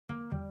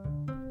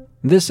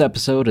This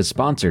episode is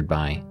sponsored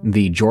by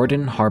The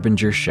Jordan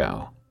Harbinger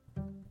Show.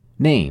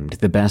 Named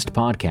the best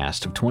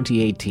podcast of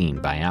 2018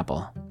 by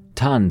Apple.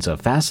 Tons of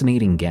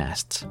fascinating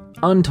guests.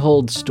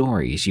 Untold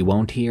stories you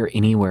won't hear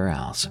anywhere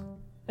else.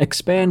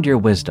 Expand your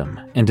wisdom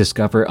and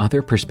discover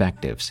other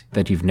perspectives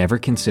that you've never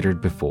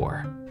considered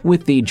before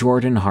with The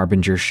Jordan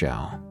Harbinger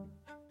Show.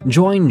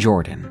 Join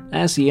Jordan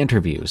as he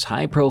interviews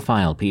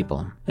high-profile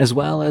people as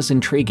well as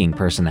intriguing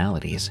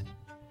personalities.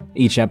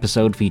 Each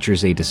episode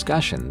features a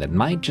discussion that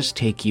might just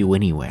take you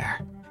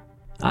anywhere.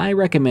 I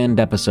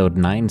recommend episode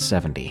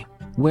 970,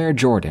 where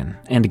Jordan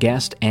and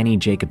guest Annie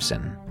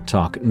Jacobson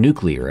talk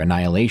nuclear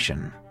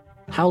annihilation.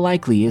 How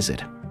likely is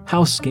it?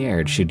 How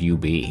scared should you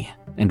be?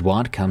 And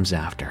what comes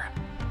after?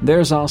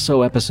 There's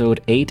also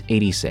episode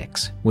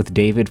 886 with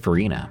David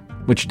Farina,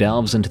 which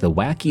delves into the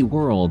wacky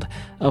world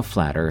of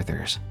flat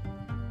earthers.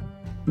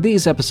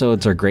 These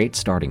episodes are great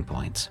starting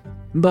points,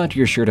 but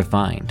you're sure to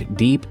find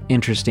deep,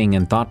 interesting,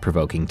 and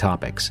thought-provoking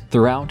topics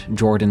throughout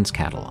Jordan's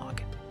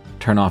catalog.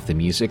 Turn off the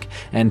music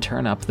and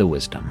turn up the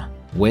wisdom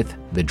with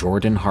The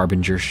Jordan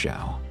Harbinger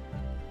Show.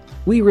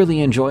 We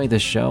really enjoy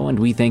this show and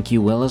we think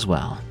you will as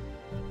well.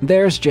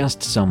 There's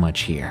just so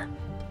much here.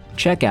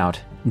 Check out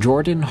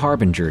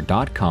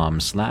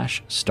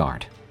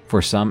jordanharbinger.com/start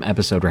for some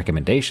episode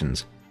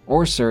recommendations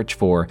or search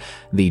for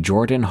The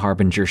Jordan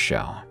Harbinger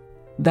Show.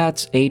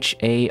 That's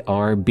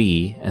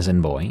HARB as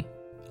in boy,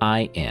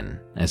 IN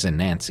as in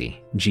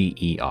Nancy,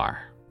 GER.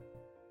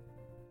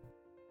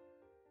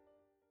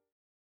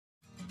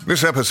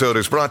 This episode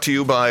is brought to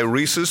you by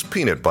Reese's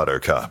Peanut Butter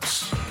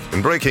Cups.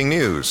 In breaking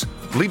news,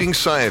 leading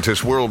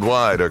scientists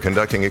worldwide are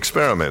conducting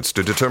experiments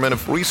to determine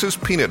if Reese's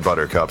Peanut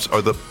Butter Cups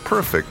are the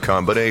perfect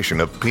combination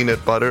of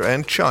peanut butter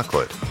and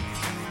chocolate.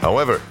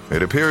 However,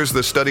 it appears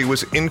the study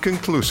was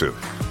inconclusive,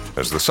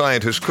 as the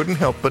scientists couldn't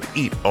help but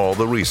eat all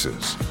the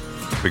Reese's.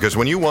 Because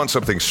when you want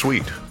something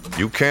sweet,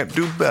 you can't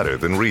do better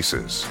than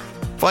Reese's.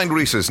 Find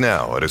Reese's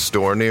now at a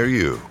store near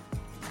you.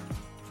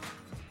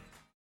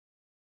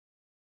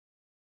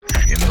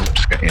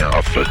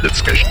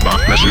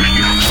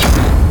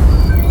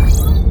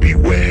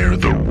 Beware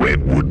the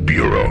Redwood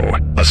Bureau,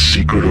 a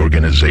secret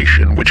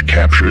organization which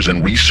captures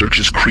and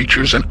researches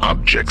creatures and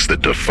objects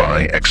that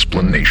defy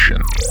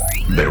explanation.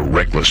 Their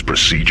reckless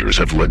procedures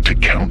have led to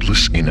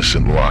countless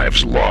innocent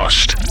lives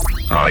lost.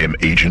 I am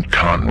Agent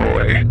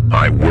Conroy.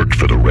 I worked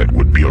for the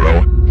Redwood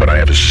Bureau, but I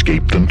have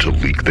escaped them to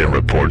leak their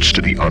reports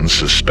to the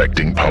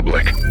unsuspecting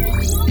public.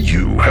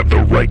 You have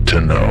the right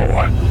to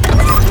know.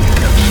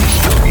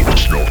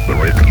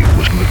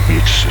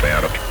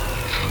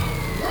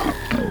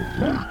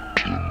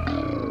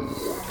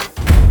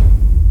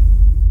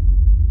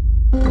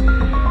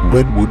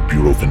 Redwood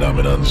Bureau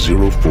Phenomenon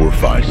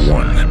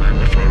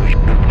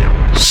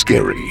 0451.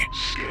 Scary.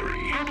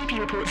 RBP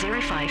report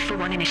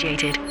 0541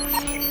 initiated.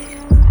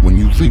 When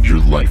you live your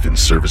life in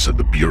service of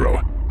the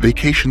Bureau,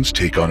 vacations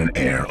take on an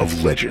air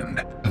of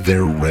legend.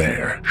 They're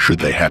rare, should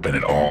they happen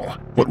at all.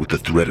 What with the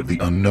threat of the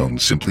unknown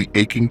simply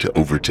aching to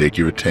overtake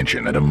your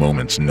attention at a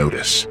moment's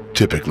notice.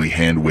 Typically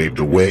hand-waved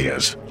away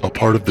as a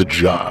part of the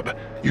job,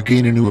 you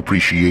gain a new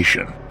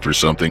appreciation for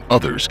something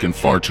others can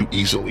far too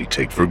easily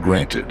take for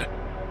granted.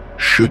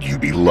 Should you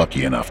be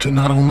lucky enough to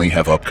not only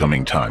have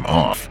upcoming time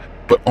off,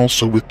 but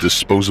also with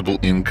disposable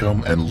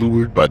income and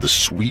lured by the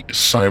sweet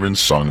siren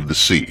song of the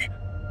sea,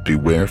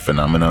 beware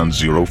Phenomenon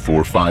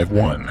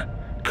 0451,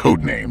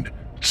 codenamed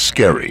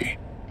SKERRY.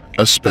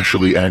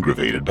 Especially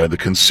aggravated by the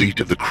conceit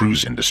of the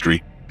cruise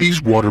industry,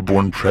 these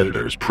waterborne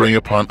predators prey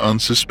upon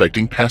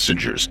unsuspecting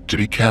passengers to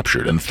be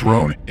captured and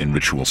thrown in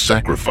ritual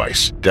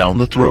sacrifice down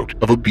the throat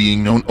of a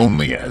being known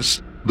only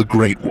as the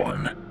Great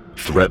One.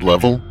 Threat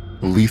level: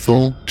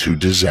 lethal to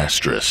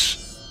disastrous.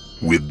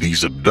 With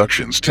these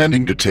abductions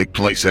tending to take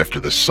place after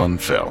the sun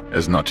fell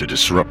as not to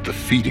disrupt the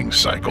feeding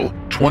cycle,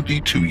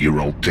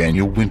 22-year-old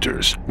Daniel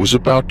Winters was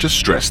about to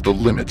stress the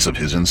limits of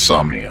his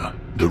insomnia.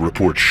 The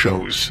report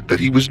shows that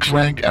he was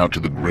dragged out to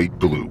the Great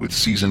Blue with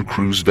seasoned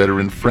cruise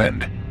veteran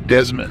friend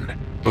Desmond,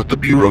 but the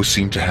Bureau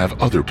seemed to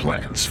have other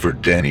plans for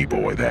Danny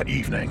Boy that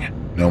evening.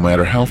 No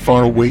matter how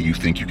far away you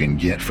think you can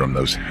get from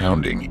those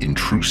hounding,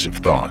 intrusive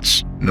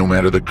thoughts, no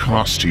matter the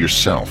cost to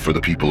yourself or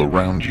the people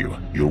around you,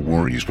 your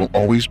worries will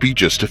always be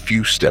just a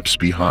few steps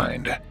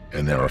behind.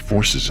 And there are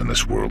forces in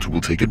this world who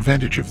will take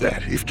advantage of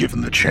that if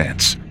given the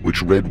chance,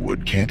 which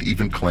Redwood can't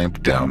even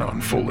clamp down on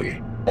fully.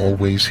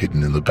 Always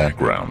hidden in the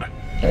background,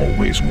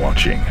 always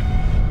watching,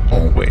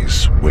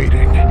 always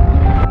waiting.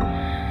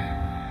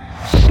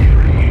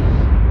 Scary.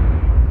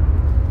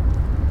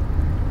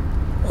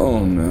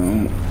 Oh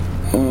no.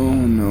 Oh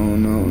no,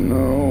 no,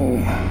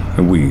 no.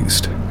 I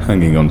wheezed,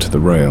 hanging onto the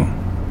rail.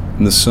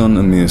 The sun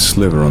a mere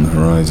sliver on the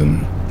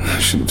horizon. I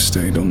should have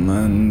stayed on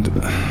land.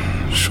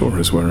 Shore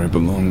is where I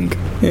belong.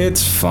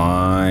 It's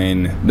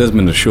fine,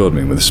 Desmond assured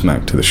me with a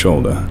smack to the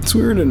shoulder. It's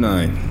weird at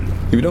night.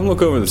 If you don't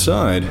look over the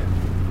side,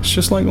 it's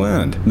just like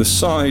land. The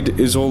side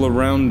is all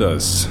around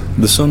us.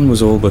 The sun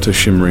was all but a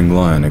shimmering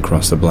line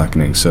across the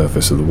blackening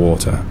surface of the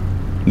water.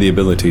 The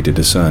ability to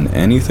discern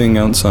anything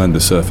outside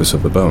the surface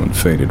of the boat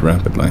faded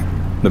rapidly.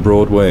 the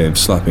broad waves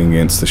slapping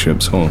against the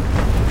ship's hull.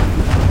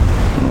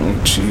 "Oh,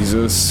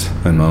 Jesus,"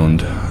 I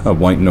moaned, a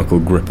white-knuckle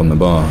grip on the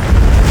bar.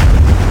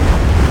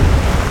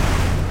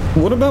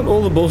 "What about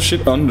all the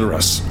bullshit under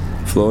us?"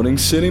 "Floating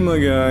city, my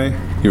guy,"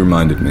 he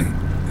reminded me,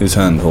 his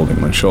hand holding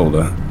my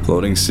shoulder.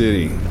 "Floating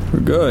city. We're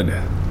good.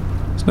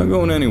 It's not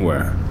going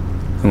anywhere."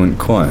 I went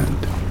quiet,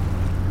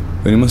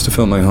 but he must have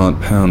felt my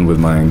heart pound with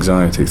my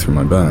anxiety through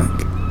my back.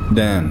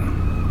 "Dan,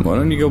 why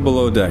don't you go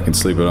below deck and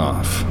sleep it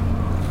off?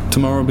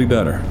 Tomorrow'll be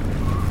better."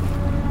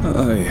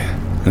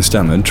 I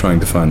stammered, trying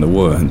to find the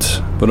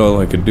words, but all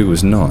I could do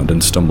was nod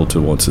and stumble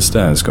towards the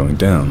stairs going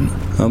down.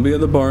 "I'll be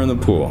at the bar in the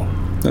pool.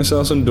 I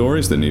saw some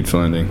dories that need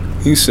finding,"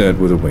 he said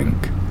with a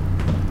wink.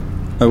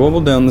 I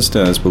wobbled down the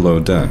stairs below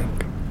deck.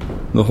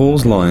 The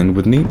hall's lined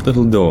with neat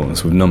little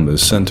doors with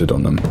numbers centered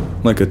on them,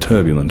 like a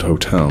turbulent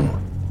hotel.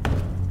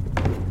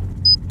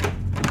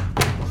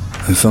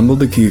 I fumbled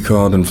the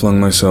keycard and flung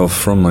myself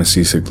from my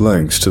seasick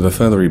legs to the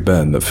feathery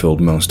bed that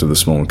filled most of the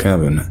small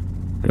cabin.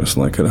 Just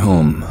like at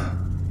home,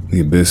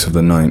 the abyss of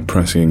the night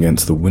pressing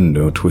against the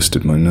window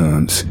twisted my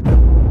nerves.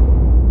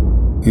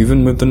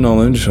 Even with the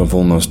knowledge of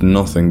almost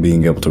nothing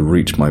being able to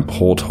reach my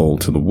porthole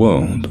to the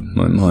world,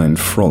 my mind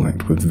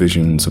frolicked with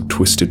visions of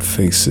twisted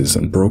faces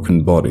and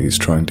broken bodies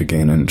trying to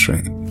gain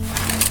entry.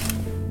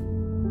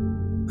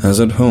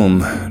 As at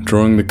home,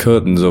 drawing the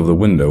curtains over the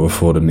window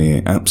afforded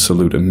me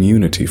absolute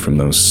immunity from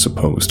those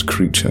supposed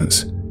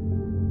creatures.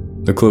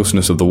 The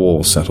closeness of the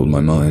wall settled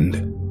my mind.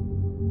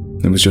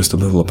 It was just a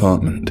little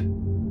apartment.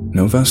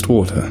 No vast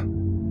water.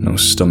 No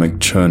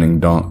stomach-churning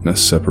darkness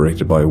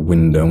separated by a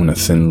window and a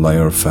thin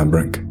layer of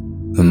fabric.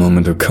 The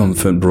moment of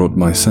comfort brought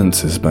my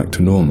senses back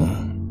to normal,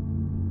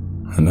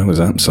 and I was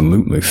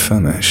absolutely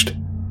famished.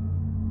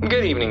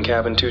 "Good evening,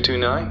 Cabin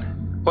 229.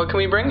 What can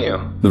we bring you?"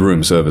 The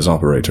room service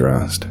operator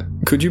asked.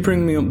 "Could you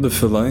bring me up the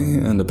fillet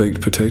and a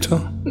baked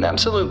potato?"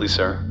 "Absolutely,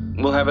 sir.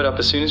 We'll have it up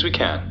as soon as we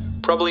can.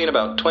 Probably in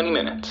about 20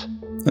 minutes.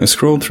 I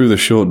scrolled through the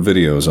short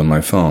videos on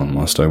my phone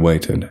whilst I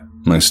waited.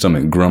 My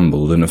stomach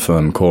grumbled in a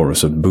firm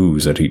chorus of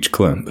boos at each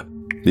clip.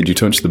 "Did you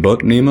touch the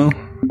butt, Nemo?"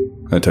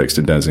 I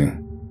texted Desi.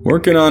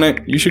 "Working on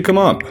it. You should come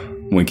up."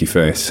 Winky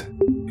face.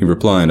 He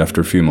replied after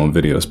a few more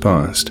videos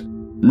passed.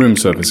 "Room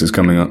service is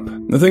coming up.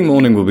 I think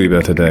morning will be a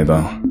better day,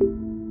 though."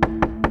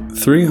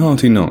 3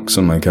 hearty knocks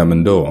on my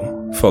cabin door,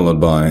 followed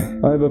by,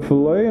 "I have a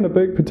fillet and a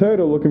baked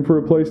potato looking for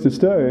a place to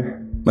stay."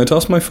 I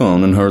tossed my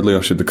phone and hurriedly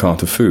ushered the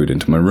cart of food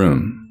into my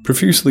room,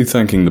 profusely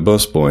thanking the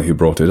busboy who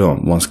brought it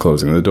up whilst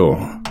closing the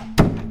door.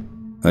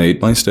 I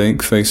ate my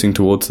steak facing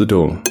towards the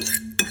door,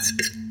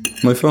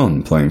 my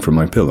phone playing from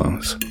my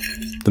pillows.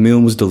 The meal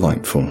was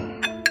delightful,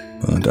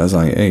 but as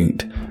I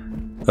ate,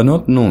 an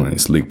odd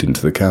noise leaked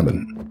into the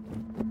cabin.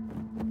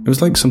 It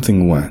was like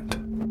something wet,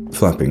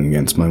 flapping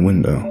against my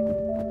window.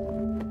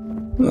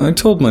 I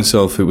told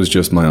myself it was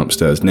just my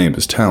upstairs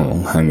neighbor's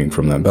towel hanging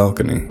from their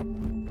balcony.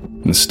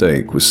 The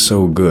steak was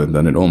so good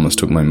that it almost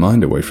took my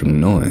mind away from the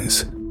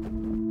noise.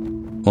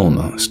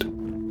 Almost.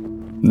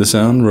 The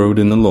sound rode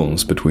in the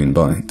lulls between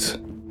bites,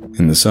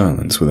 in the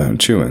silence without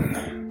chewing,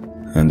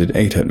 and it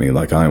ate at me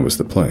like I was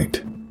the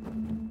plate.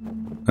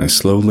 I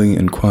slowly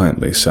and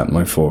quietly sat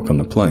my fork on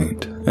the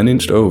plate and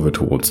inched over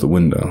towards the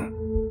window.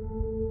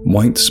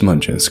 White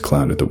smudges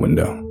clouded the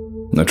window.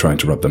 I tried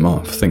to rub them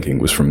off, thinking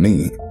it was from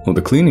me, or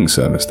the cleaning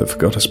service that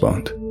forgot a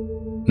spot.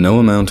 No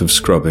amount of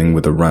scrubbing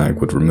with a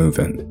rag would remove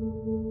it.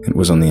 It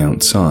was on the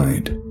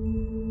outside.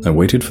 I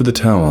waited for the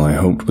towel I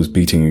hoped was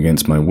beating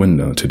against my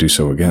window to do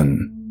so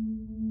again.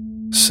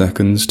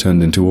 Seconds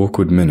turned into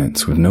awkward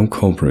minutes with no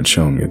culprit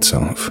showing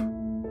itself.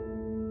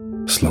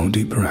 "Slow,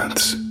 deep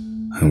breaths,"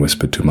 I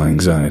whispered to my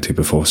anxiety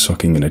before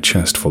sucking in a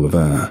chest full of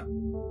air.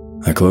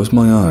 I closed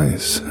my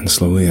eyes and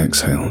slowly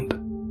exhaled.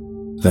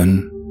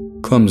 Then,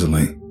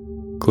 clumsily,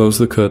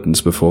 closed the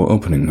curtains before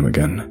opening them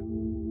again.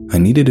 I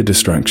needed a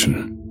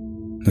distraction.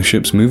 The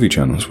ship's movie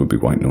channels would be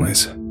white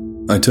noise.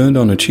 I turned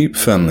on a cheap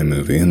family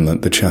movie and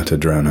let the chatter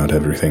drown out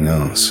everything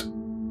else.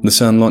 The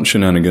sandlot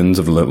shenanigans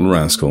of the little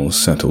rascals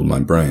settled my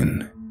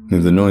brain.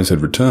 If the noise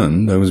had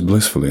returned, I was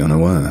blissfully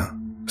unaware.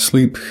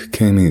 Sleep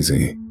came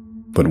easy,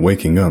 but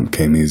waking up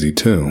came easy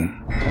too.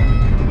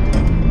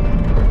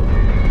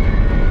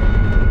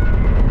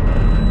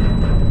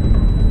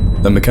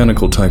 A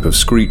mechanical type of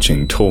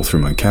screeching tore through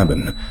my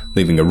cabin,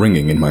 leaving a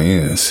ringing in my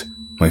ears.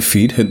 My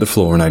feet hit the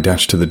floor and I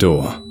dashed to the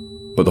door,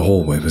 but the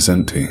hallway was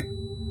empty.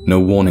 No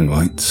warning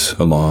lights,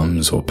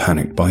 alarms, or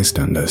panicked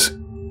bystanders.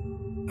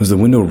 Was the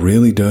window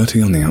really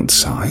dirty on the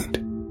outside?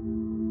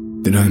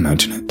 Did I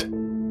imagine it?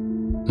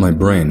 My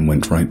brain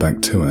went right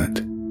back to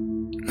it.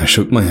 I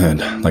shook my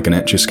head like an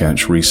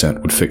Etch-a-Sketch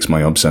reset would fix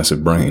my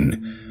obsessive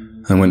brain.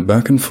 I went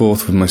back and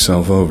forth with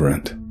myself over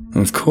it.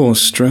 Of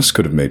course, stress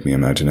could have made me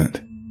imagine it.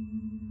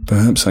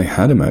 Perhaps I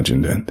had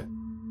imagined it.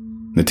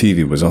 The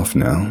TV was off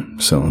now,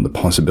 so the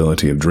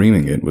possibility of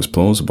dreaming it was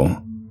plausible.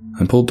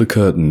 I pulled the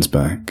curtains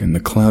back and the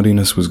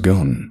cloudiness was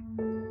gone.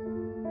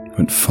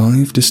 But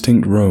 5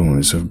 distinct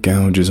rows of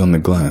gouges on the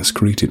glass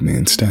greeted me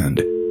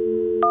instead.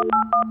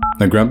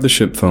 I grabbed the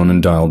ship phone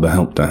and dialed the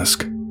help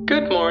desk.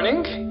 "Good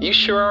morning. You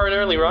sure are an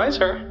early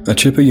riser. A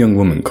chipper young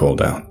woman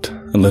called out,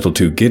 a little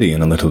too giddy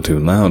and a little too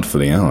loud for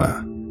the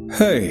hour.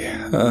 Hey,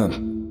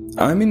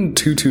 I'm in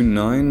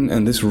 229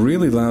 and this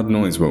really loud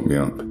noise woke me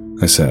up,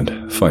 I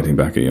said, fighting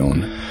back a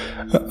yawn.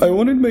 I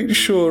wanted to make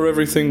sure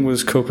everything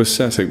was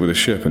copacetic with the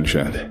ship and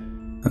shed.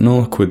 An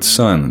awkward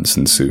silence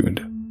ensued,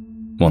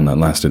 one that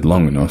lasted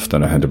long enough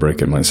that I had to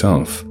break it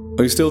myself.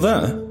 Are you still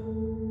there?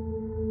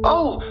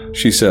 Oh,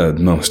 She said,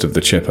 most of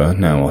the chipper,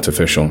 now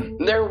artificial.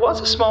 there was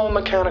a small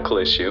mechanical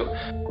issue,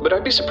 but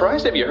I'd be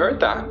surprised if you heard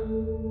that.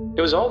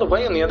 It was all the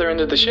way on the other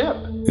end of the ship.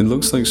 It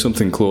looks like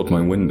something clawed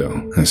my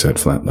window, I said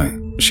flatly.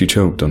 She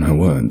choked on her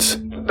words.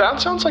 That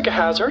sounds like a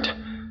hazard.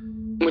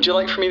 Would you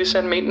like for me to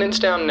send maintenance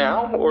down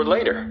now or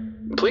later?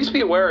 Please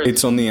be aware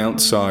It's on the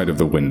outside of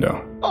the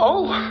window.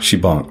 Oh! She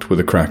barked with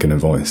a crack in her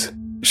voice.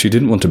 She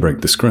didn't want to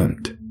break the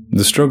script.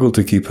 The struggle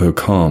to keep her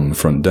calm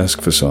front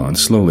desk facade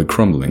slowly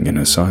crumbling in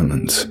her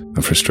silence.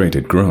 A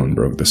frustrated groan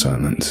broke the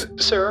silence.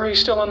 Sir, are you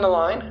still on the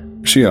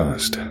line? She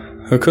asked,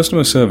 her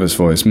customer service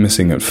voice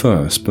missing at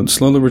first but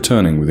slowly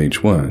returning with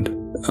each word.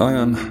 I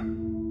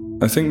am.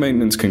 I think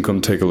maintenance can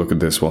come take a look at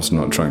this whilst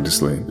not trying to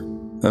sleep.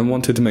 I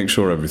wanted to make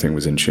sure everything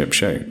was in ship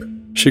shape.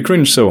 She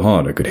cringed so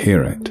hard I could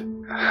hear it.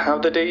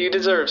 Have the day you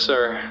deserve,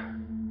 sir.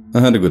 I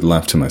had a good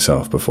laugh to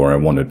myself before I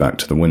wandered back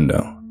to the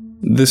window.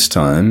 This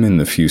time, in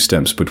the few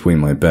steps between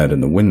my bed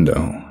and the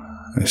window,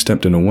 I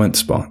stepped in a wet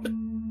spot.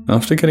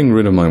 After getting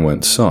rid of my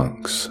wet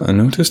socks, I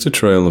noticed a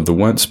trail of the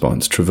wet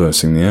spots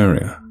traversing the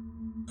area,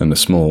 and a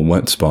small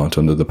wet spot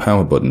under the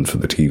power button for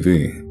the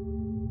TV.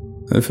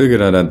 I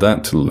figured I'd add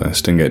that to the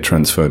list and get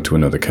transferred to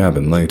another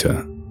cabin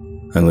later.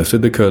 I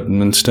lifted the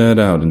curtain and stared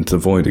out into the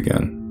void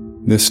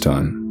again. This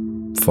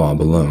time, far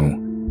below,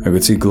 I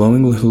could see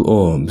glowing little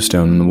orbs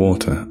down in the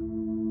water.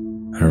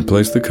 I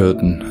replaced the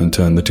curtain and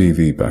turned the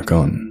TV back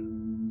on.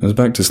 I was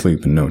back to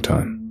sleep in no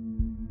time.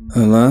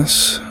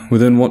 Alas,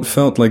 within what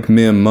felt like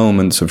mere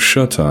moments of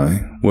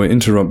shut-eye, were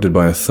interrupted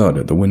by a thud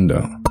at the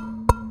window.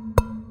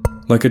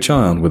 Like a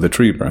child with a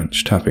tree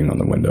branch tapping on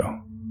the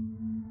window.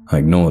 I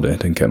ignored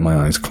it and kept my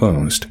eyes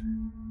closed.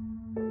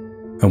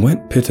 A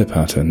wet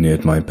pitter-patter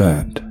neared my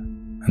bed,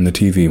 and the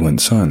TV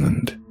went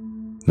silent.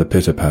 The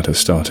pitter-patter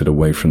started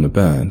away from the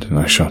bed, and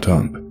I shut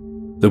up.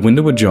 The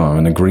window ajar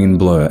and a green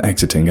blur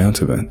exiting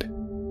out of it.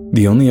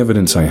 The only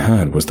evidence I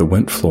had was the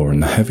wet floor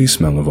and the heavy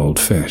smell of old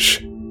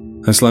fish.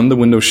 I slammed the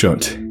window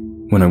shut.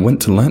 When I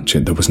went to latch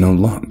it, there was no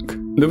lock.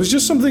 There was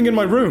just something in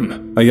my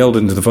room, I yelled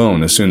into the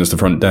phone as soon as the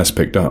front desk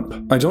picked up.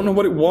 I don't know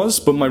what it was,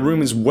 but my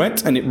room is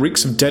wet and it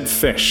reeks of dead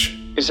fish.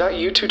 Is that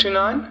you,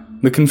 229?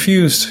 The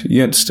confused,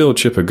 yet still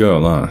chipper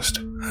girl asked.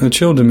 Her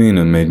chill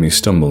demeanor made me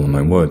stumble on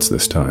my words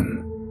this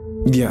time.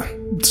 Yeah,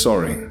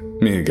 sorry.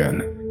 Me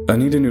again. I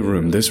need a new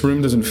room. This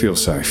room doesn't feel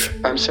safe.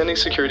 I'm sending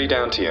security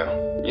down to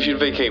you. You should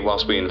vacate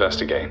whilst we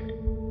investigate.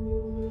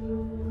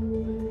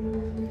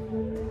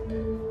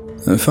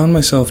 I found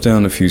myself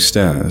down a few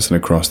stairs and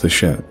across the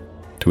ship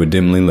to a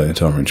dimly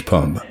lit orange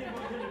pub.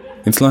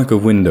 Its lack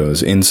of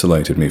windows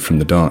insulated me from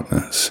the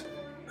darkness.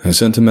 I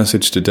sent a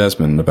message to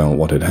Desmond about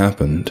what had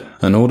happened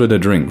and ordered a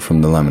drink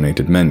from the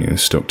laminated menu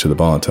stuck to the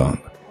bar top.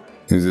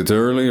 Is it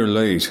early or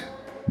late?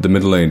 The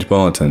middle-aged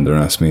bartender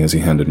asked me as he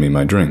handed me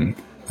my drink.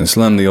 I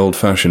slammed the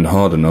old-fashioned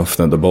hard enough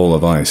that the bowl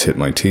of ice hit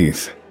my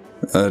teeth.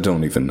 I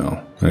don't even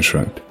know, I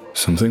shrugged.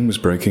 Something was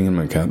breaking in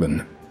my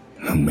cabin.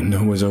 The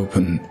window was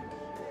open.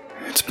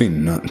 It's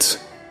been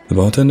nuts. The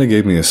bartender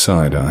gave me a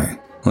side eye.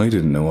 I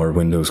didn't know our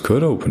windows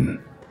could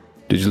open.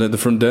 Did you let the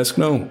front desk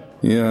know?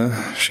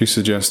 Yeah, she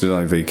suggested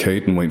I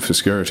vacate and wait for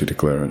SKERRY to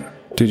clear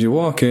it. Did you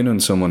walk in on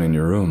someone in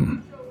your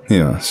room? He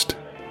asked,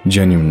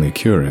 genuinely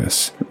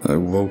curious. I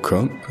woke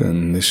up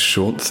and this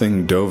short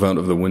thing dove out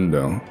of the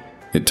window.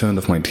 It turned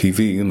off my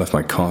TV and left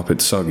my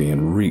carpet soggy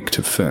and reeked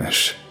of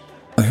fish.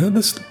 I heard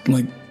this,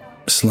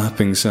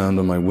 slapping sound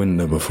on my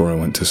window before I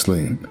went to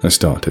sleep. I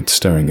started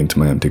staring into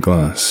my empty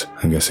glass.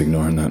 I guess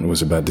ignoring that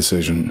was a bad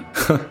decision.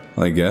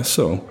 I guess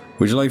so.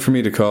 Would you like for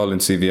me to call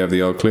and see if you have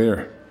the all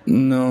clear?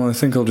 No, I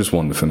think I'll just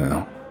wander for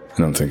now. I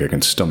don't think I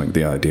can stomach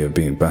the idea of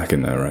being back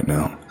in there right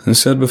now. I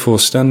said before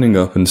standing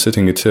up and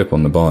sitting a tip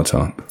on the bar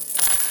top.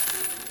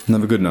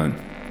 Have a good night.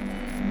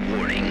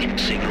 Warning,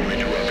 signal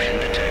interruption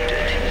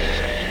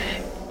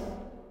detected.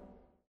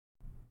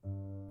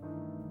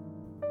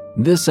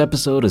 This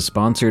episode is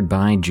sponsored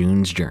by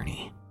June's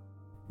Journey.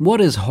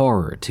 What is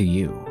horror to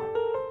you?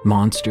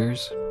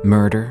 Monsters?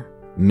 Murder?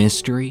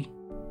 Mystery?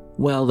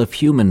 Well, if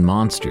human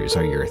monsters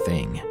are your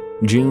thing,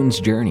 June's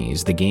Journey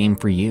is the game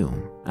for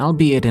you,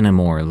 albeit in a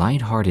more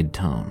lighthearted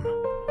tone.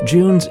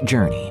 June's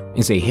Journey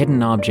is a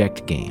hidden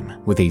object game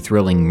with a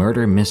thrilling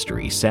murder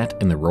mystery set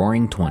in the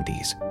roaring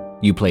 20s.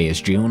 You play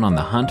as June on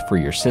the hunt for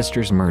your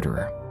sister's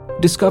murderer.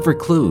 Discover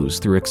clues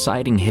through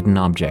exciting hidden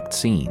object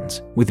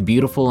scenes with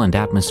beautiful and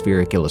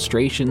atmospheric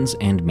illustrations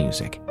and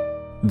music.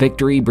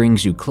 Victory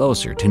brings you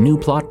closer to new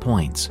plot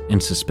points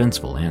and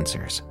suspenseful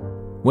answers.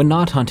 When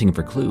not hunting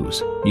for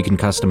clues, you can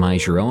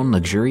customize your own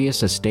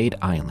luxurious estate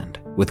island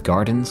with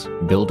gardens,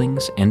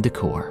 buildings, and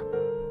decor.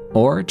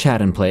 Or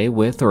chat and play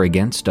with or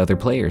against other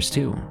players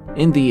too,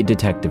 in the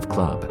Detective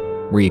Club.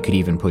 where you could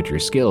even put your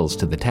skills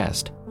to the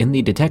test in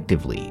the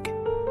Detective League.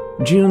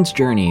 June's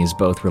Journey is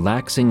both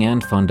relaxing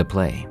and fun to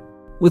play.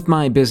 With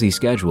my busy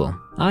schedule,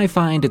 I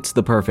find it's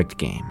the perfect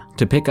game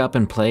to pick up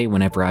and play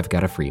whenever I've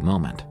got a free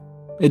moment.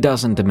 It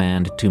doesn't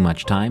demand too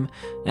much time,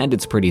 and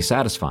it's pretty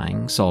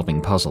satisfying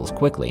solving puzzles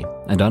quickly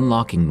and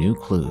unlocking new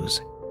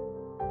clues.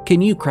 Can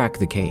you crack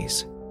the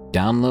case?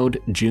 Download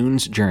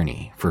June's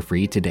Journey for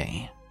free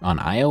today on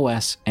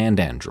iOS and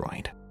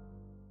Android.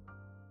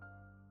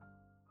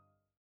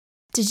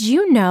 Did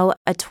you know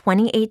a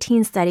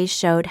 2018 study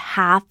showed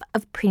half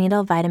of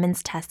prenatal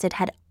vitamins tested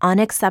had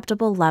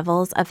unacceptable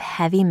levels of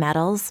heavy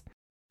metals?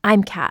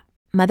 I'm Kat,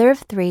 mother of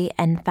 3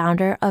 and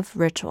founder of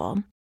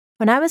Ritual.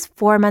 When I was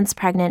 4 months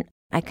pregnant,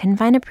 I couldn't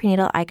find a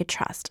prenatal I could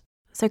trust,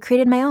 so I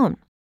created my own.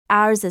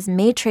 Ours is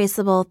made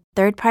traceable,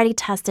 third-party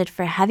tested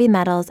for heavy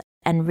metals,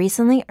 and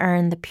recently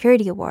earned the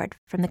Purity Award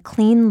from the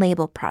Clean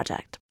Label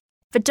Project.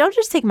 But don't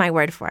just take my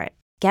word for it.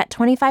 Get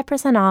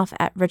 25% off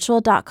at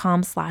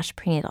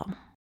ritual.com/prenatal.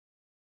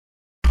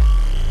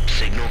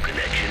 Signal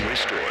connection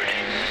restored.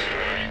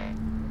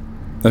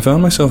 I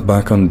found myself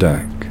back on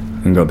deck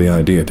and got the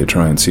idea to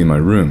try and see my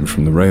room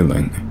from the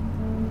railing.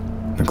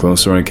 The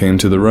closer I came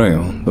to the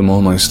rail, the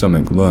more my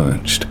stomach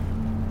lurched.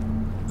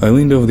 I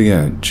leaned over the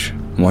edge,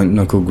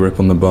 white-knuckle grip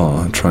on the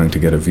bar, trying to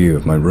get a view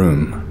of my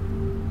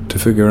room, to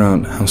figure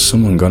out how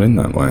someone got in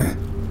that way.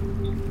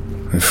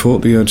 I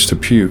fought the urge to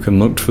puke and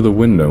looked for the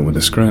window with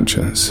the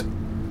scratches.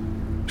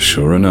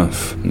 Sure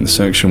enough, the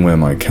section where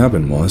my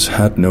cabin was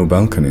had no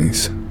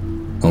balconies,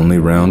 only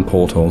round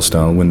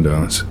porthole-style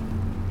windows.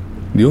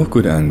 The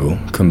awkward angle,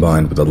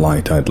 combined with the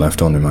light I'd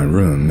left on in my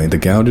room, made the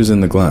gouges in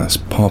the glass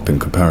pop in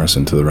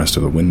comparison to the rest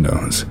of the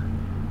windows.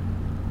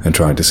 I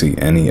tried to see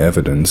any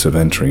evidence of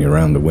entry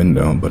around the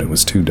window, but it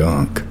was too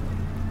dark.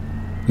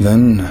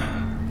 Then,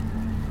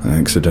 I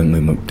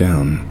accidentally looked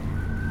down.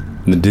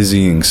 The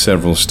dizzying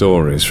several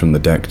stories from the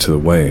deck to the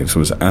waves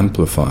was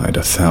amplified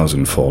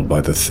 1,000-fold by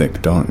the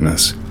thick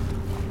darkness.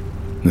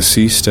 The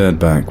sea stared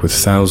back with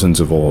thousands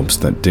of orbs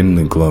that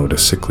dimly glowed a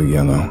sickly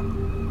yellow.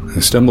 I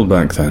stumbled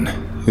back then,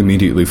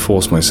 immediately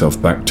forced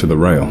myself back to the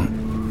rail,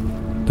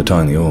 the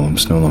tiny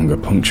orbs no longer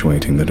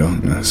punctuating the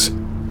darkness.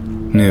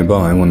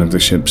 Nearby, one of the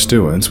ship's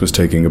stewards was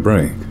taking a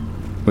break,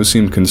 but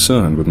seemed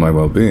concerned with my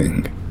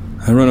well-being.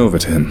 I ran over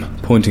to him,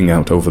 pointing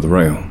out over the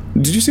rail.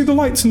 "Did you see the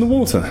lights in the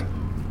water?"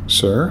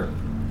 "Sir?"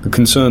 The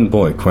concerned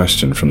boy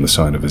questioned from the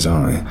side of his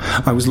eye.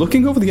 "I was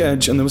looking over the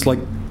edge and there was like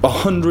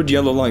 100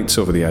 yellow lights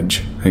over the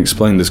edge." I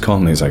explained as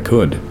calmly as I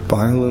could.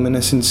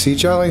 "Bioluminescent sea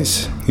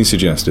jellies?" he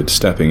suggested,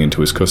 stepping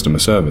into his customer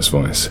service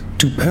voice.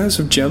 "Do pairs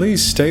of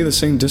jellies stay the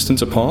same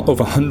distance apart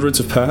over hundreds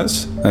of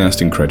pairs?" I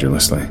asked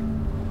incredulously.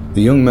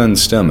 The young man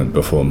stammered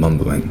before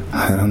mumbling.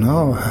 "I don't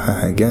know.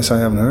 I guess I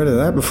haven't heard of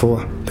that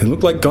before." "They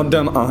look like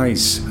goddamn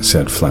eyes," I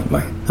said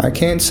flatly. "I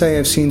can't say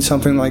I've seen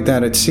something like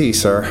that at sea,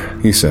 sir,"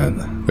 he said,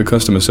 the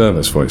customer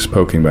service voice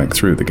poking back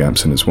through the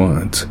gaps in his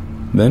words.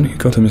 Then he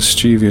got a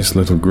mischievous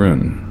little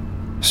grin.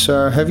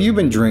 "Sir, have you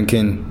been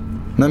drinking?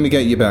 Let me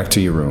get you back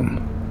to your room."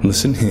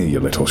 "Listen here,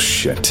 you little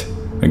shit,"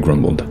 I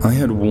grumbled. "I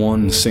had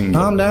one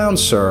single—" "Calm down,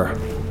 sir.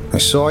 I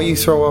saw you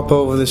throw up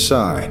over the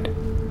side.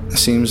 It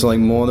seems like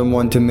more than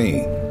one to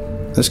me.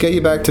 Let's get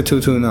you back to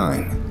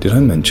 229. Did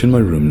I mention my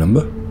room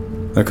number?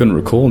 I couldn't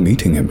recall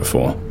meeting him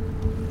before.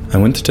 I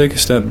went to take a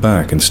step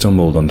back and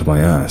stumbled onto my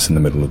ass in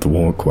the middle of the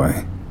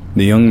walkway.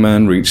 The young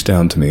man reached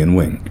down to me and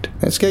winked.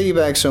 "Let's get you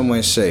back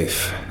somewhere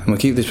safe, and we'll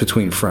keep this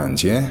between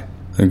friends, yeah?"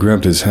 I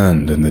grabbed his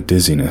hand and the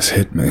dizziness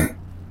hit me.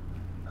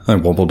 I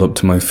wobbled up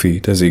to my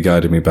feet as he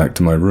guided me back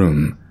to my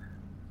room.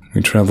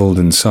 We traveled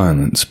in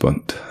silence,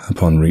 but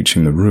upon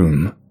reaching the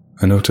room,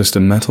 I noticed a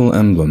metal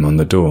emblem on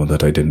the door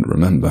that I didn't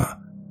remember.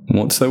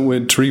 "What's that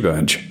weird tree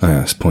badge?" I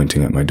asked,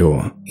 pointing at my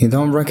door. "You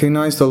don't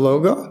recognize the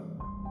logo?"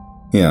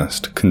 he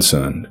asked,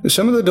 concerned.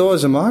 "Some of the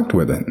doors are marked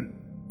with it.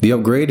 The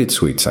upgraded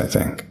suites, I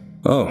think."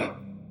 "Oh,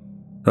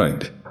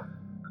 right.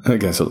 I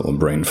guess a little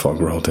brain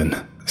fog rolled in,"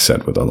 I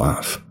said with a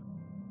laugh.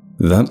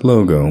 That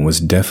logo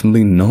was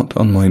definitely not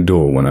on my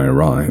door when I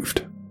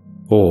arrived,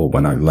 or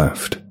when I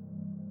left.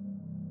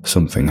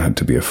 Something had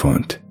to be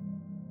afoot.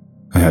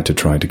 I had to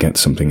try to get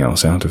something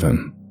else out of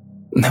him.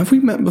 "Have we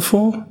met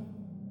before?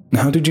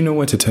 How did you know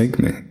where to take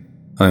me?"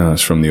 I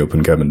asked from the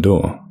open cabin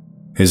door.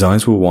 His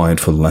eyes were wide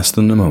for less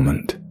than a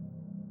moment.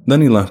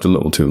 Then he laughed a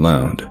little too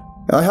loud.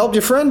 "I helped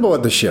your friend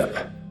board the ship."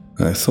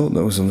 "I thought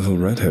that was a little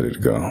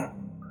red-headed girl."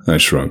 I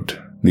shrugged,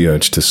 the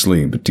urge to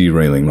sleep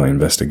derailing my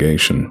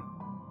investigation.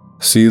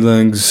 Sea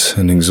legs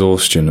and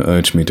exhaustion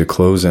urged me to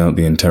close out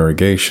the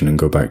interrogation and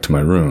go back to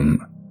my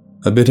room.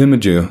 I bid him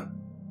adieu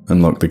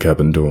and locked the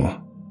cabin door.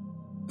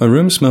 My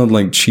room smelled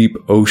like cheap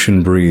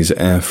ocean breeze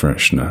air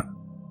freshener.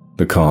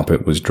 The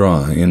carpet was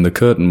dry and the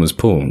curtain was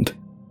pulled.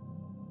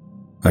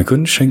 I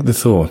couldn't shake the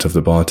thought of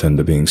the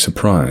bartender being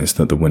surprised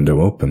that the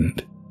window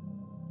opened.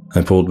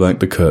 I pulled back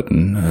the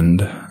curtain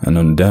and an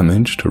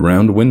undamaged,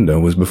 round window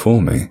was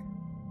before me.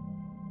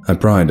 I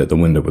pried at the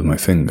window with my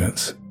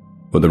fingers,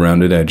 but the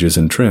rounded edges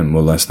and trim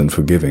were less than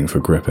forgiving for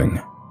gripping.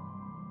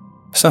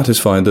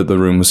 Satisfied that the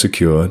room was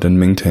secured and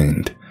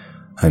maintained,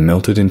 I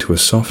melted into a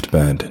soft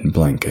bed and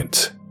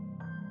blankets.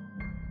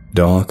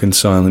 Dark and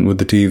silent with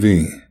the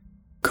TV,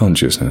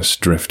 consciousness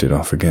drifted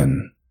off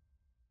again.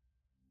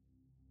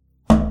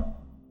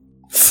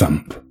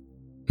 Thump.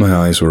 My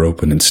eyes were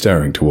open and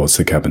staring towards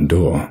the cabin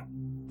door.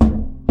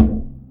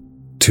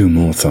 2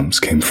 more thumps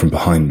came from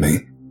behind me.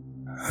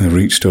 I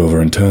reached over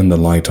and turned the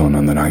light on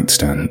the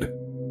nightstand.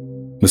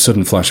 The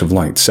sudden flash of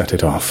light set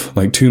it off,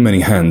 like too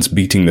many hands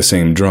beating the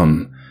same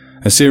drum.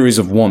 A series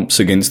of whomps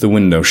against the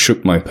window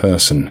shook my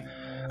person.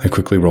 I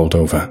quickly rolled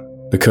over.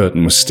 The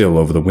curtain was still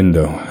over the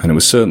window, and it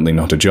was certainly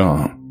not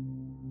ajar.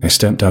 I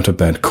stepped out of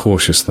bed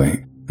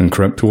cautiously and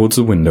crept towards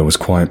the window as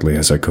quietly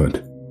as I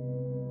could.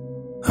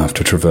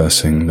 After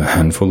traversing the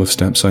handful of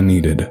steps I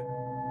needed,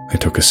 I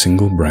took a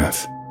single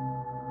breath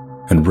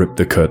and ripped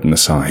the curtain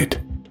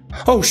aside.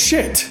 "Oh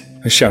shit!"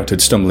 I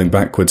shouted, stumbling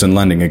backwards and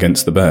landing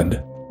against the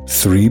bed.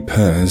 3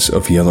 pairs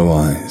of yellow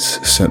eyes,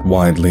 set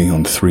widely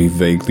on 3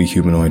 vaguely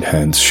humanoid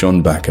heads,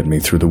 shone back at me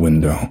through the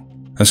window.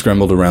 I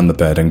scrambled around the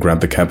bed and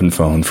grabbed the cabin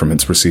phone from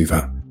its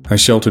receiver. I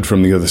sheltered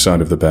from the other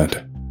side of the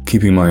bed,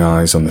 keeping my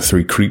eyes on the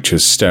 3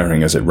 creatures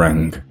staring as it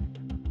rang.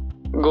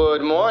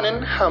 Good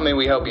morning. How may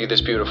we help you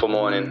this beautiful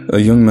morning? A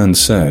young man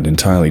said,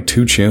 entirely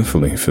too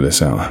cheerfully for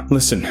this hour.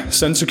 "Listen,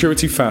 send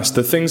security fast.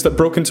 The things that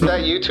broke into Is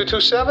that you,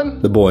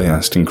 227? The boy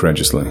asked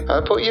incredulously. I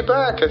put you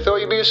back. I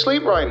thought you'd be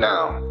asleep right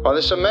now. Are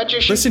there some meds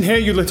you should... Listen here,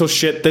 you little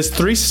shit. There's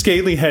 3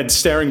 scaly heads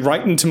staring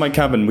right into my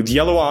cabin with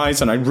yellow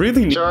eyes, and I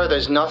really need... Sir,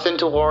 there's nothing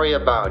to worry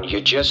about. You're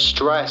just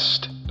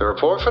stressed. The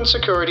report from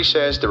security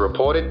says the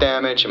reported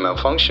damage and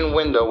malfunction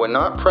window were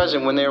not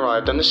present when they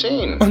arrived on the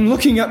scene. I'm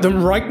looking at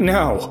them right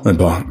now. I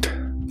barked.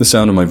 The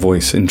sound of my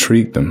voice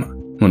intrigued them.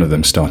 One of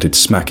them started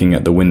smacking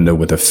at the window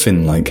with a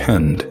fin-like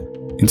hand.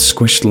 It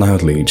squished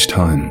loudly each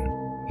time,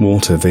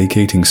 water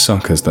vacating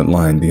suckers that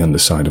lined the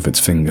underside of its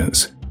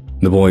fingers.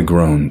 The boy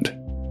groaned.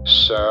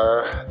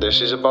 Sir, this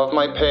is above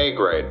my pay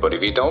grade, but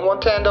if you don't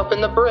want to end up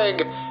in the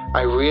brig,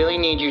 I really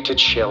need you to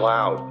chill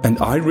out.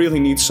 And I really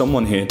need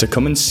someone here to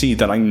come and see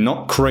that I'm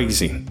not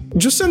crazy.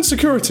 Just send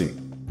security.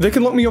 They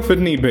can lock me up if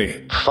need be.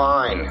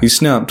 Fine. He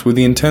snapped with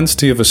the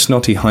intensity of a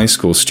snotty high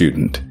school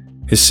student,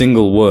 his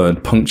single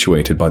word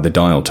punctuated by the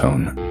dial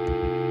tone.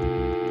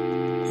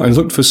 I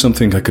looked for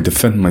something I could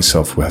defend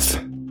myself with.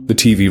 The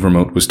TV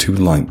remote was too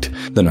light,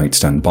 the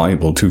nightstand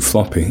Bible too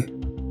floppy.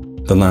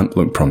 The lamp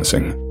looked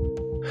promising.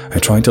 I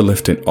tried to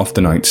lift it off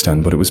the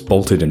nightstand, but it was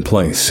bolted in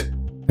place.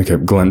 I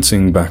kept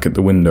glancing back at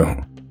the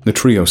window. The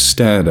trio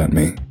stared at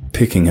me,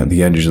 picking at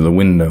the edge of the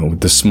window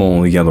with the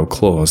small yellow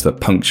claws that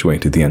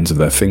punctuated the ends of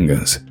their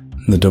fingers.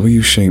 The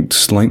W-shaped,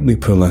 slightly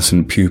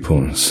pearlescent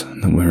pupils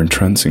that were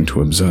entrancing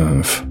to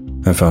observe.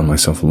 I found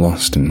myself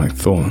lost in my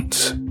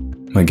thoughts.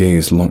 My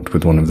gaze locked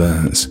with one of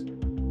theirs.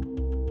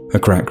 A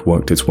crack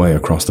worked its way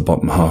across the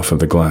bottom half of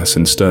the glass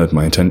and stirred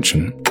my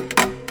attention.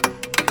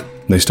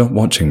 They stopped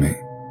watching me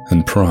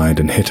and pried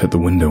and hit at the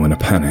window in a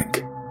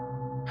panic.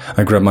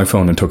 I grabbed my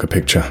phone and took a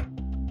picture.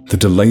 The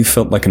delay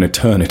felt like an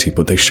eternity,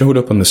 but they showed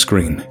up on the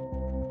screen.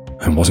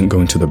 I wasn't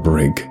going to the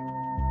brig.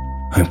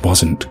 I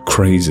wasn't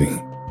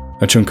crazy.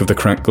 A chunk of the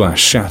cracked glass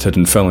shattered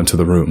and fell into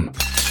the room.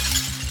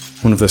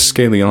 One of the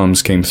scaly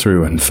arms came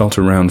through and felt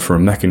around for a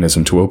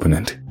mechanism to open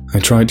it. I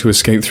tried to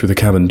escape through the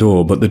cabin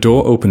door, but the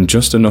door opened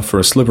just enough for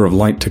a sliver of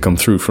light to come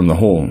through from the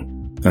hall,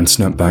 and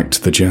snapped back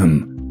to the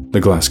gem.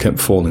 The glass kept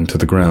falling to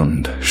the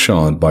ground,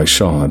 shard by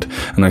shard,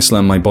 and I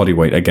slammed my body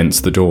weight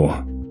against the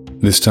door.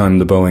 This time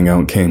the bowing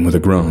out came with a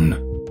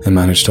groan. I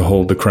managed to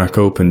hold the crack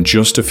open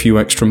just a few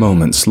extra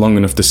moments, long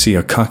enough to see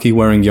a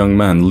khaki-wearing young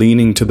man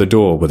leaning to the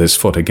door with his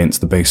foot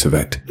against the base of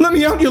it. "Let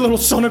me out, you little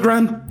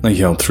sonogram!" I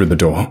yelled through the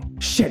door.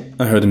 "Shit!"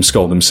 I heard him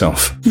scold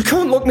himself. "You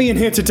can't lock me in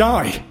here to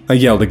die!" I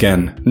yelled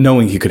again,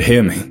 knowing he could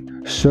hear me.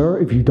 "Sir,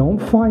 if you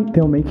don't fight,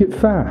 they'll make it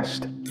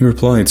fast." He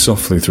replied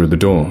softly through the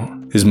door,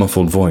 his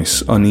muffled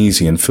voice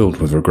uneasy and filled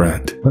with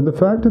regret. "But the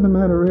fact of the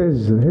matter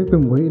is, they've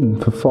been waiting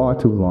for far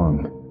too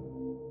long.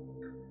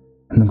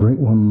 And the Great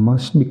One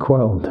must be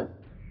quelled."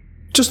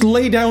 "Just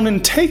lay down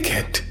and take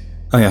it,"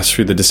 I asked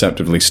through the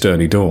deceptively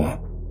sturdy door.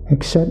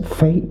 "Accept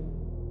fate,"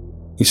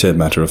 he said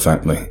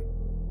matter-of-factly.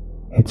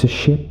 "It's a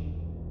ship.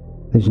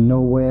 There's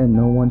nowhere,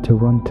 no one to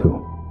run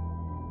to.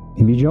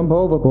 If you jump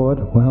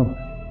overboard, well,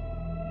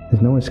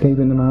 there's no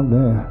escaping them out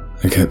there."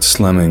 I kept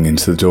slamming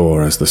into the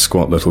door as the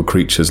squat little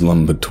creatures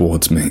lumbered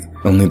towards me,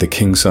 only the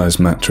king-size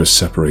mattress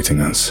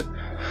separating us.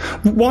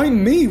 "Why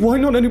me? Why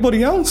not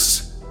anybody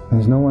else?"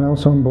 "There's no one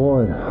else on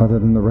board other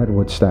than the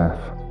Redwood staff."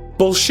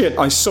 "Bullshit,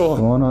 I saw..."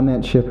 "Go on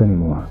that ship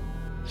anymore.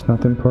 It's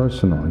nothing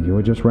personal. You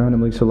were just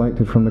randomly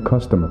selected from the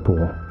customer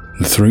pool."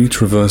 The 3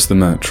 traversed the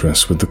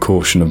mattress with the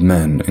caution of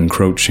men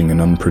encroaching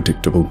an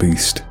unpredictable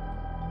beast.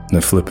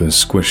 Their flippers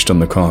squished on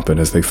the carpet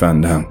as they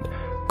fanned out,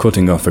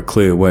 cutting off a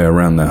clear way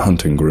around their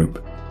hunting group.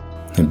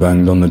 They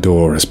banged on the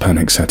door as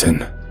panic set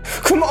in.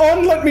 "Come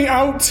on, let me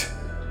out!"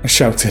 I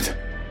shouted.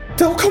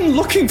 "They'll come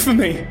looking for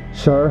me!"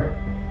 "Sir,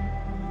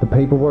 the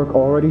paperwork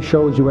already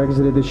shows you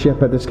exited the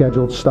ship at the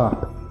scheduled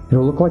stop.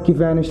 It'll look like you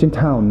vanished in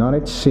town, not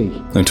at sea."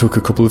 I took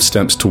a couple of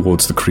steps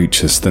towards the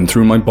creatures, then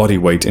threw my body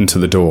weight into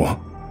the door.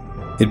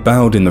 It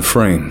bowed in the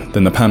frame,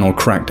 then the panel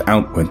cracked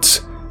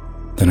outwards.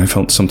 Then I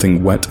felt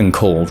something wet and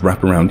cold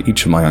wrap around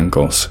each of my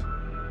ankles.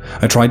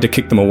 I tried to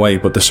kick them away,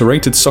 but the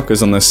serrated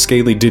suckers on their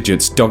scaly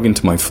digits dug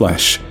into my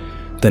flesh,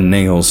 their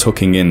nails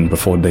hooking in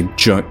before they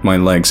jerked my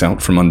legs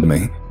out from under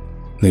me.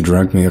 They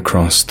dragged me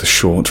across the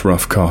short,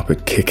 rough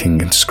carpet,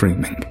 kicking and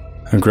screaming.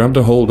 I grabbed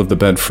a hold of the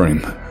bed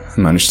frame. I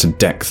managed to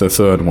deck the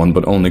third one,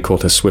 but only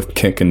caught a swift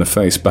kick in the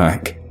face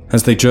back.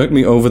 As they jerked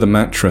me over the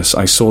mattress,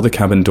 I saw the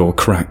cabin door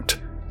cracked.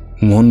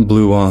 One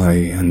blue eye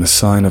and the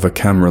sign of a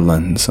camera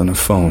lens on a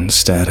phone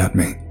stared at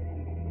me,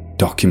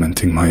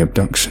 documenting my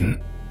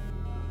abduction.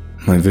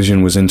 My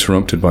vision was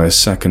interrupted by a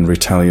second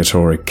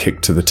retaliatory kick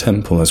to the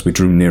temple as we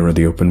drew nearer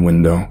the open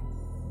window.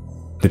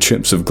 The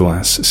chips of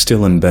glass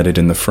still embedded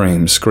in the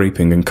frame,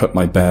 scraping and cut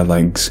my bare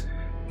legs,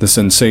 the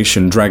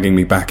sensation dragging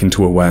me back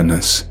into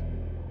awareness.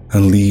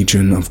 A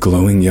legion of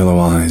glowing yellow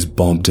eyes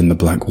bobbed in the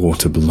black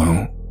water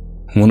below.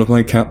 One of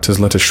my captors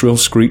let a shrill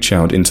screech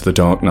out into the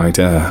dark night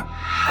air.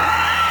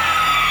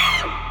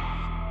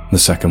 The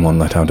second one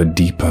let out a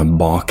deeper,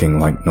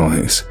 barking-like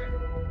noise.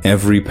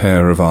 Every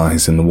pair of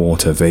eyes in the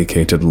water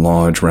vacated a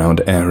large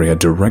round area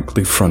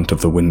directly front of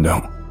the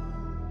window.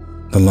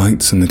 The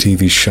lights in the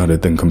TV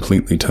shuddered, then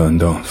completely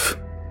turned off.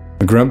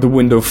 I grabbed the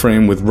window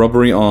frame with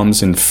rubbery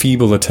arms in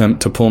feeble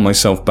attempt to pull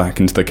myself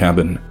back into the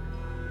cabin.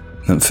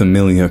 That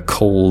familiar,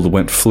 cold,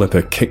 wet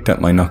flipper kicked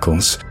at my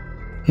knuckles.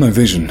 My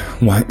vision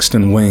waxed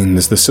and waned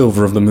as the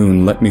silver of the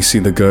moon let me see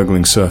the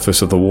gurgling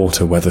surface of the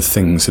water where the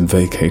things had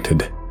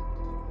vacated.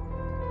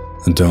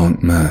 A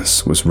dark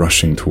mass was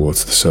rushing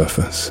towards the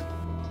surface.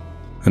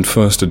 At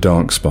first a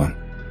dark spot,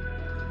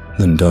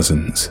 then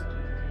dozens,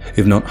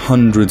 if not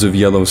hundreds of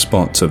yellow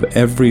spots of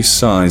every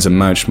size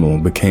imaginable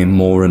became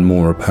more and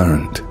more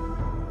apparent.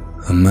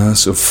 A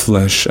mass of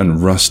flesh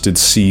and rusted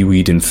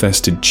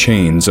seaweed-infested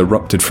chains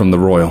erupted from the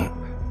royal,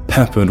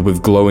 peppered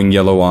with glowing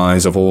yellow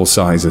eyes of all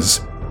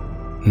sizes.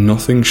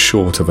 Nothing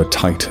short of a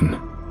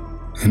titan.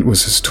 It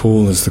was as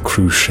tall as the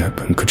cruise ship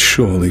and could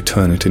surely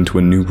turn it into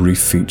a new reef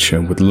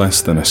feature with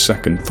less than a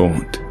second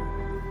thought.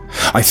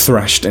 I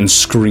thrashed and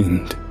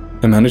screamed.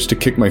 I managed to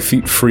kick my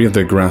feet free of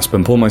their grasp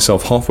and pull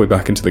myself halfway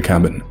back into the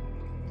cabin.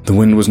 The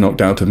wind was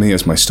knocked out of me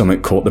as my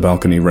stomach caught the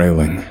balcony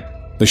railing.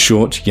 The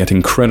short yet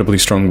incredibly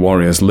strong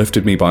warriors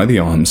lifted me by the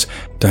arms,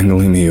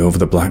 dangling me over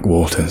the black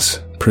waters,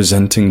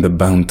 presenting the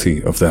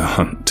bounty of their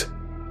hunt.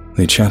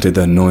 They chatted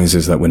their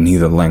noises that were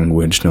neither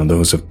language nor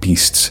those of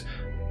beasts,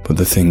 but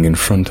the thing in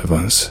front of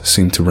us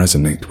seemed to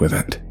resonate with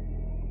it.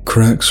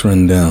 Cracks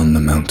ran down the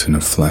mountain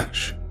of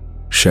flesh,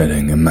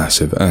 shedding a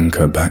massive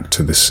anchor back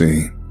to the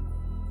sea.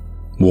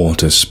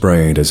 Water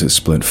sprayed as it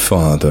split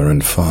farther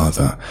and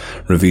farther,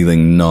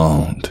 revealing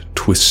gnarled,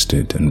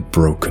 twisted, and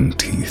broken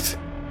teeth.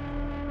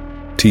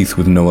 Teeth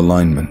with no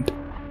alignment,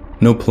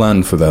 no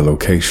plan for their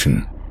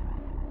location.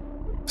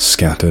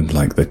 Scattered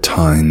like the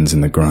tines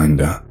in the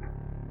grinder.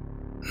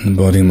 The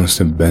body must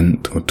have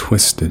bent or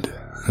twisted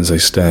as I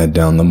stared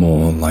down the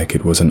moor like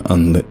it was an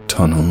unlit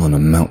tunnel on a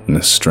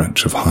mountainous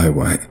stretch of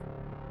highway.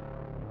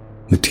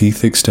 The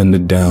teeth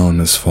extended down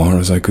as far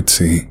as I could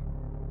see,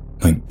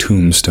 like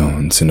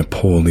tombstones in a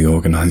poorly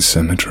organized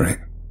cemetery.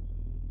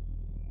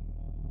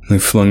 They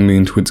flung me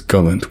into its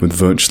gullet with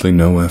virtually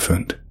no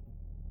effort.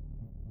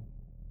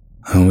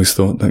 I always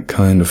thought that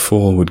kind of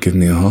fall would give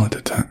me a heart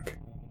attack.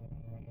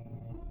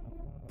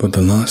 But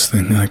the last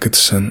thing I could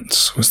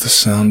sense was the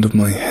sound of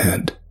my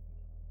head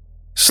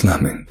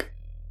slamming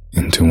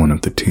into one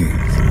of the teeth.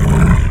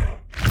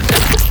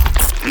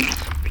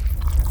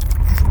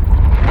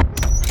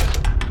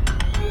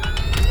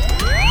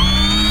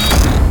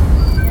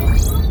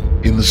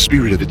 In the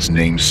spirit of its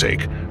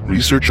namesake,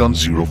 research on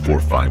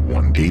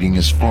 0451 dating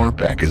as far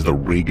back as the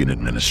Reagan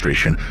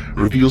administration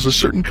reveals a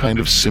certain kind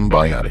of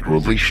symbiotic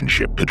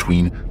relationship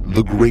between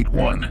the Great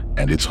One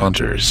and its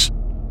hunters.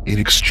 In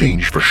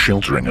exchange for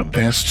sheltering a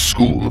vast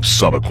school of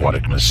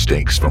subaquatic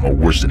mistakes from a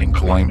worsening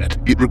climate,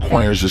 it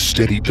requires a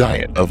steady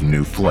diet of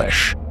new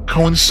flesh,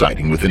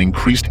 coinciding with an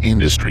increased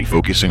industry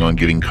focusing on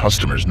giving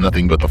customers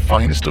nothing but the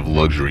finest of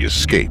luxury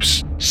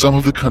escapes. Some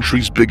of the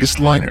country's biggest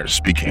liners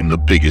became the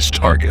biggest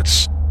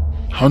targets.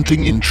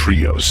 Hunting in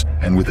trios,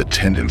 and with a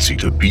tendency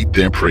to beat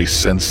their prey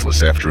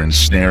senseless after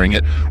ensnaring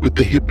it with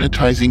the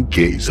hypnotizing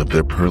gaze of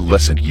their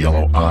pearlescent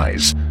yellow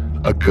eyes.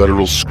 A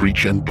guttural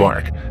screech and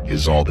bark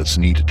is all that's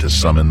needed to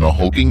summon the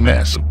hulking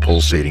mass of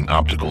pulsating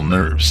optical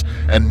nerves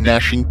and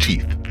gnashing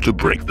teeth to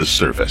break the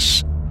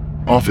surface.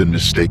 Often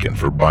mistaken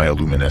for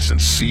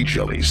bioluminescent sea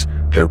jellies,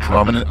 their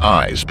prominent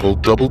eyes pull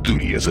double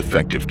duty as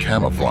effective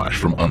camouflage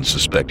from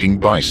unsuspecting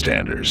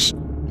bystanders.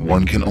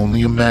 One can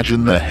only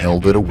imagine the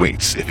hell that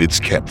awaits if it's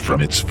kept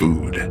from its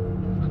food.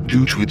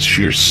 Due to its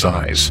sheer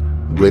size,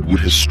 Redwood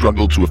has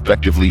struggled to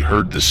effectively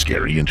herd the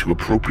SKERRY into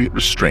appropriate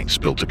restraints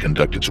built to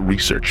conduct its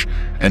research,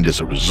 and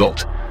as a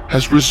result,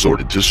 has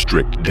resorted to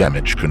strict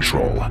damage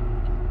control.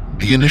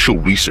 The initial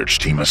research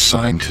team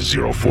assigned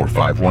to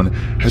 0451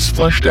 has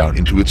fleshed out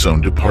into its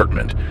own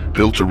department,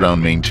 built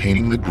around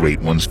maintaining the Great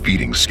One's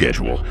feeding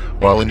schedule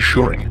while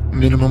ensuring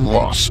minimum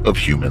loss of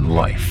human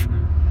life.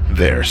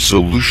 Their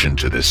solution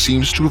to this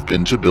seems to have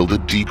been to build a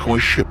decoy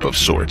ship of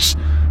sorts,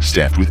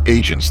 staffed with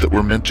agents that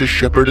were meant to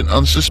shepherd an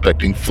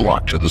unsuspecting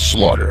flock to the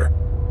slaughter,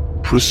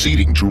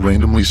 proceeding to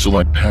randomly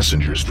select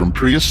passengers from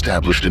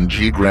pre-established and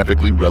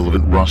geographically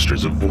relevant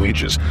rosters of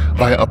voyages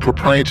via a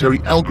proprietary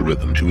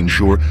algorithm to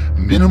ensure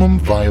minimum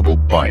viable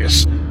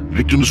bias.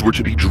 Victims were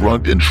to be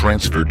drugged and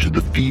transferred to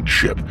the feed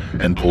ship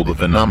and pull the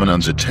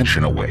phenomenon's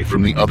attention away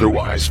from the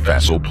otherwise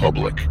facile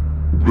public.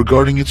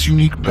 Regarding its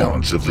unique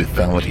balance of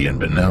lethality and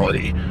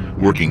banality,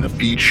 working the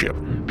feed ship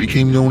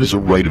became known as a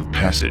rite of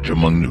passage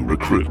among new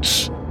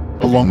recruits.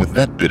 Along with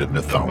that bit of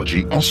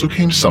mythology also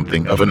came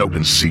something of an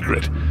open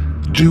secret.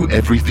 Do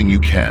everything you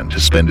can to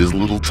spend as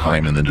little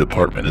time in the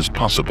department as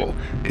possible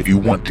if you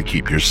want to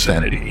keep your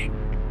sanity.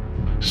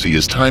 See,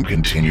 as time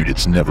continued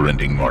its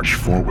never-ending march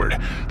forward,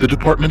 the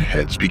department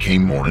heads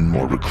became more and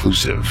more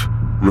reclusive.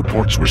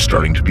 Reports were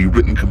starting to be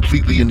written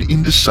completely in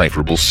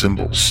indecipherable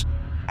symbols.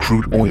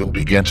 Crude oil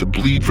began to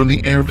bleed from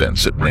the air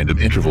vents at random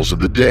intervals of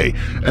the day,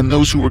 and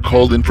those who were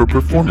called in for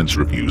performance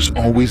reviews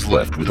always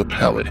left with a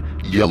pallid,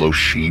 yellow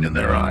sheen in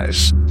their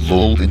eyes,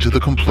 lulled into the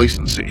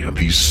complacency of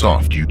these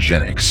soft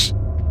eugenics.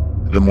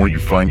 The more you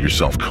find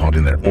yourself caught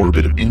in their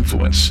orbit of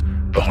influence,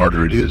 the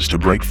harder it is to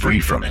break free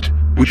from it,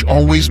 which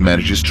always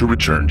manages to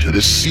return to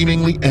this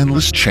seemingly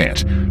endless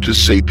chant to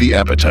sate the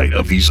appetite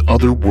of these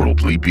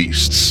otherworldly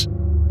beasts.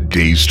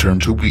 Days turn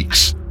to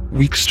weeks.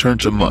 Weeks turn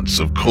to months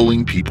of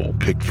culling people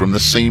picked from the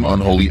same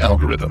unholy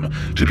algorithm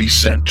to be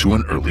sent to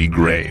an early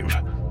grave.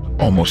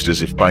 Almost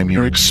as if by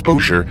mere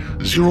exposure,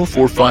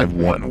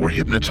 0451 were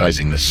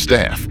hypnotizing the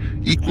staff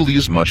equally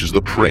as much as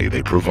the prey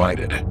they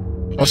provided.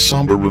 A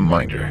somber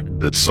reminder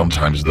that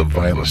sometimes the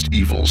vilest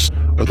evils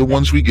are the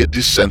ones we get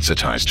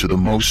desensitized to the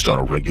most on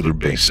a regular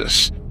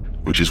basis,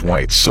 which is why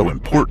it's so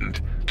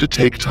important to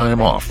take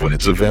time off when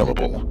it's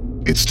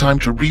available. It's time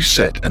to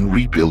reset and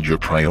rebuild your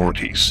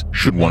priorities,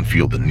 should one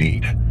feel the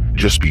need.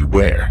 Just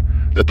beware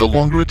that the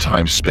longer a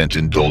time spent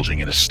indulging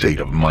in a state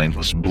of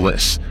mindless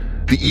bliss,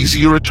 the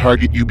easier a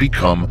target you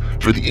become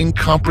for the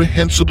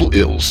incomprehensible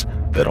ills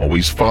that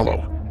always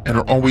follow and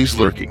are always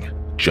lurking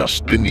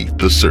just beneath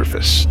the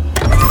surface.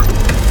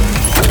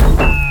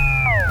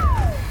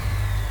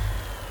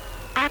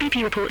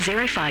 RBP report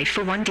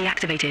 0541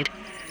 deactivated.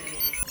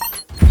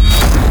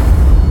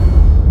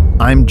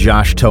 I'm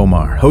Josh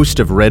Tomar, host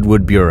of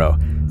Redwood Bureau.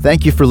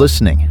 Thank you for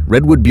listening.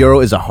 Redwood Bureau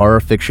is a horror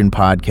fiction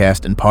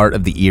podcast and part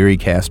of the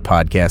EerieCast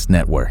podcast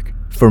network.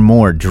 For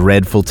more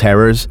dreadful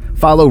terrors,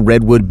 follow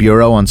Redwood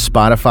Bureau on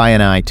Spotify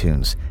and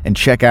iTunes, and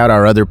check out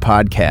our other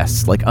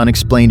podcasts like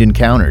Unexplained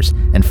Encounters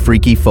and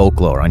Freaky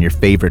Folklore on your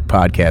favorite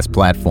podcast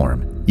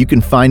platform. You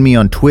can find me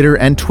on Twitter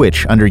and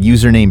Twitch under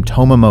username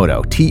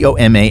Tomamoto,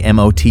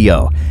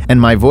 Tomamoto, and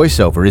my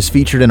voiceover is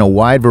featured in a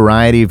wide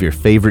variety of your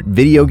favorite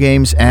video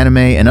games, anime,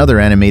 and other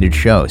animated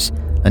shows.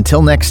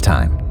 Until next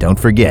time, don't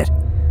forget,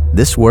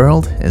 this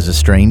world is a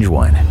strange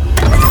one.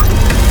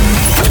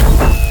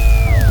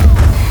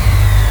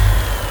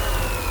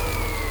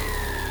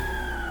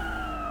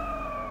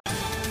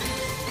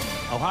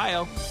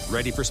 Ohio,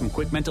 ready for some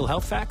quick mental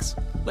health facts?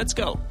 Let's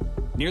go.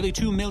 Nearly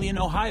 2 million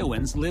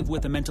Ohioans live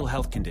with a mental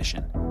health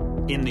condition.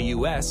 In the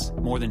U.S.,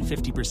 more than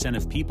 50%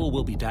 of people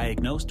will be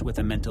diagnosed with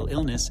a mental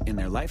illness in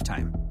their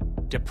lifetime.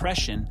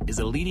 Depression is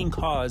a leading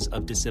cause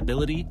of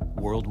disability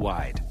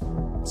worldwide.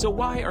 So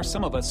why are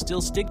some of us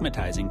still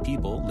stigmatizing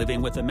people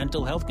living with a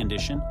mental health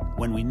condition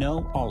when we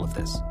know all of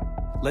this?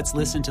 Let's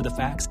listen to the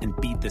facts and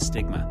beat the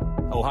stigma.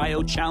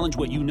 Ohio, challenge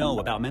what you know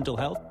about mental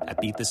health at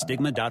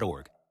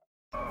beatthestigma.org.